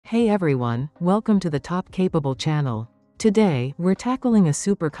Hey everyone, welcome to the Top Capable channel. Today, we're tackling a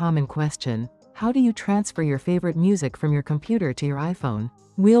super common question. How do you transfer your favorite music from your computer to your iPhone?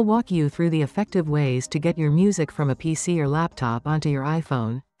 We'll walk you through the effective ways to get your music from a PC or laptop onto your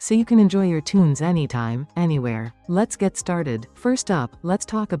iPhone, so you can enjoy your tunes anytime, anywhere. Let's get started. First up, let's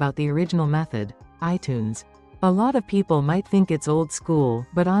talk about the original method, iTunes. A lot of people might think it's old school,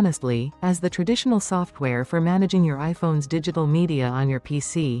 but honestly, as the traditional software for managing your iPhone's digital media on your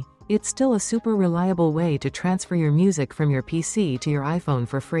PC, it's still a super reliable way to transfer your music from your PC to your iPhone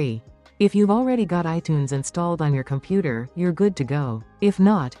for free. If you've already got iTunes installed on your computer, you're good to go. If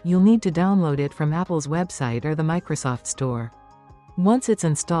not, you'll need to download it from Apple's website or the Microsoft Store. Once it's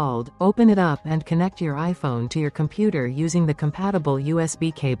installed, open it up and connect your iPhone to your computer using the compatible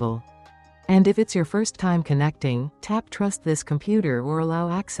USB cable. And if it's your first time connecting, tap Trust this computer or allow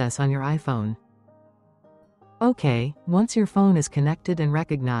access on your iPhone. Okay, once your phone is connected and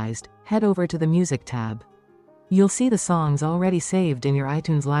recognized, head over to the Music tab. You'll see the songs already saved in your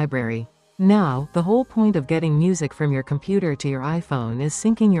iTunes library. Now, the whole point of getting music from your computer to your iPhone is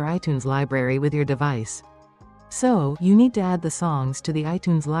syncing your iTunes library with your device. So, you need to add the songs to the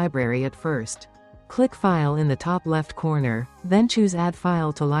iTunes library at first. Click File in the top left corner, then choose Add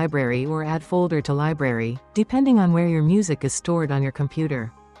File to Library or Add Folder to Library, depending on where your music is stored on your computer.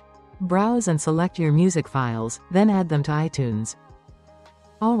 Browse and select your music files, then add them to iTunes.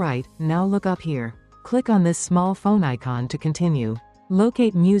 Alright, now look up here. Click on this small phone icon to continue.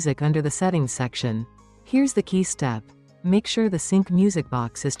 Locate Music under the Settings section. Here's the key step. Make sure the Sync Music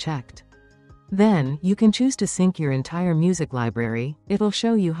box is checked. Then, you can choose to sync your entire music library. It'll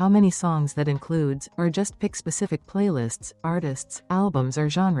show you how many songs that includes, or just pick specific playlists, artists, albums or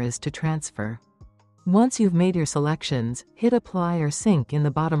genres to transfer. Once you've made your selections, hit Apply or Sync in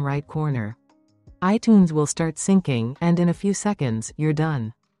the bottom right corner. iTunes will start syncing, and in a few seconds, you're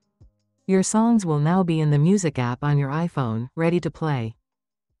done. Your songs will now be in the Music app on your iPhone, ready to play.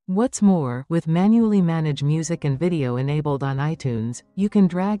 What's more, with manually manage music and video enabled on iTunes, you can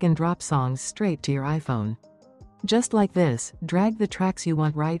drag and drop songs straight to your iPhone. Just like this, drag the tracks you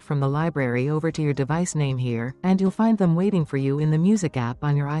want right from the library over to your device name here, and you'll find them waiting for you in the Music app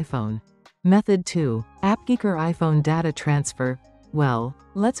on your iPhone. Method 2. AppGeeker iPhone Data Transfer. Well,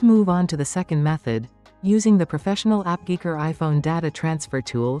 let's move on to the second method, using the professional AppGeeker iPhone Data Transfer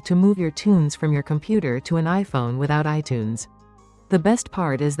tool to move your tunes from your computer to an iPhone without iTunes. The best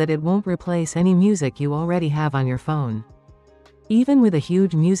part is that it won't replace any music you already have on your phone. Even with a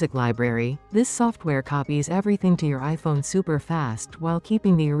huge music library, this software copies everything to your iPhone super fast while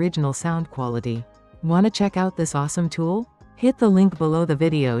keeping the original sound quality. Want to check out this awesome tool? Hit the link below the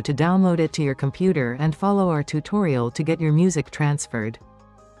video to download it to your computer and follow our tutorial to get your music transferred.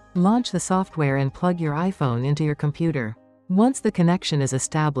 Launch the software and plug your iPhone into your computer. Once the connection is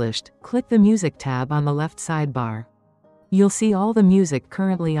established, click the Music tab on the left sidebar. You'll see all the music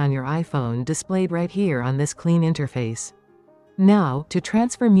currently on your iPhone displayed right here on this clean interface. Now, to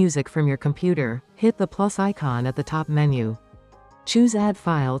transfer music from your computer, hit the plus icon at the top menu. Choose Add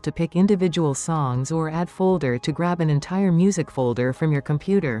File to pick individual songs or Add Folder to grab an entire music folder from your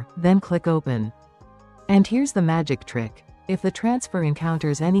computer, then click Open. And here's the magic trick. If the transfer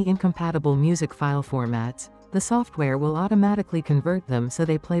encounters any incompatible music file formats, the software will automatically convert them so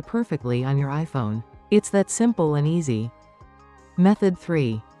they play perfectly on your iPhone. It's that simple and easy. Method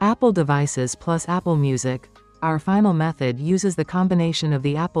 3. Apple Devices plus Apple Music. Our final method uses the combination of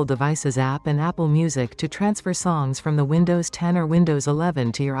the Apple Devices app and Apple Music to transfer songs from the Windows 10 or Windows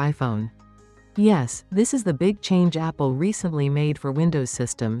 11 to your iPhone. Yes, this is the big change Apple recently made for Windows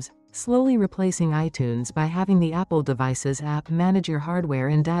systems, slowly replacing iTunes by having the Apple Devices app manage your hardware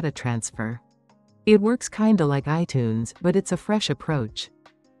and data transfer. It works kinda like iTunes, but it's a fresh approach.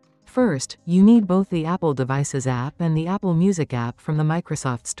 First, you need both the Apple Devices app and the Apple Music app from the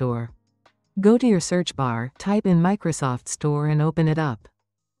Microsoft Store. Go to your search bar, type in Microsoft Store and open it up.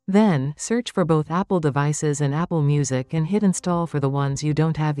 Then, search for both Apple Devices and Apple Music and hit Install for the ones you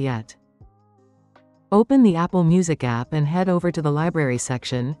don't have yet. Open the Apple Music app and head over to the Library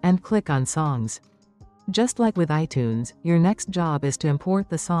section, and click on Songs. Just like with iTunes, your next job is to import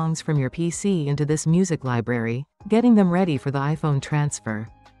the songs from your PC into this music library, getting them ready for the iPhone transfer.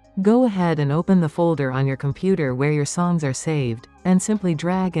 Go ahead and open the folder on your computer where your songs are saved, and simply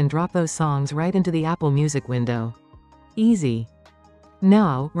drag and drop those songs right into the Apple Music window. Easy.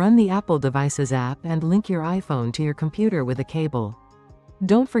 Now, run the Apple Devices app and link your iPhone to your computer with a cable.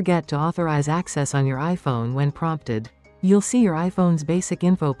 Don't forget to authorize access on your iPhone when prompted. You'll see your iPhone's basic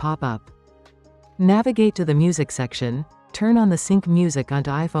info pop up. Navigate to the Music section, Turn on the Sync Music onto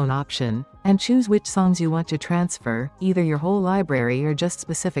iPhone option, and choose which songs you want to transfer, either your whole library or just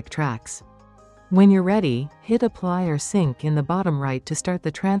specific tracks. When you're ready, hit Apply or Sync in the bottom right to start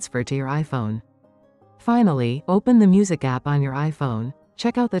the transfer to your iPhone. Finally, open the Music app on your iPhone,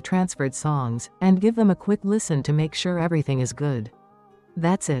 check out the transferred songs, and give them a quick listen to make sure everything is good.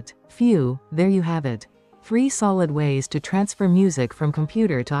 That's it. Phew, there you have it. 3 solid ways to transfer music from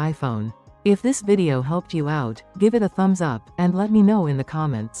computer to iPhone. If this video helped you out, give it a thumbs up, and let me know in the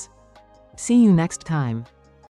comments. See you next time.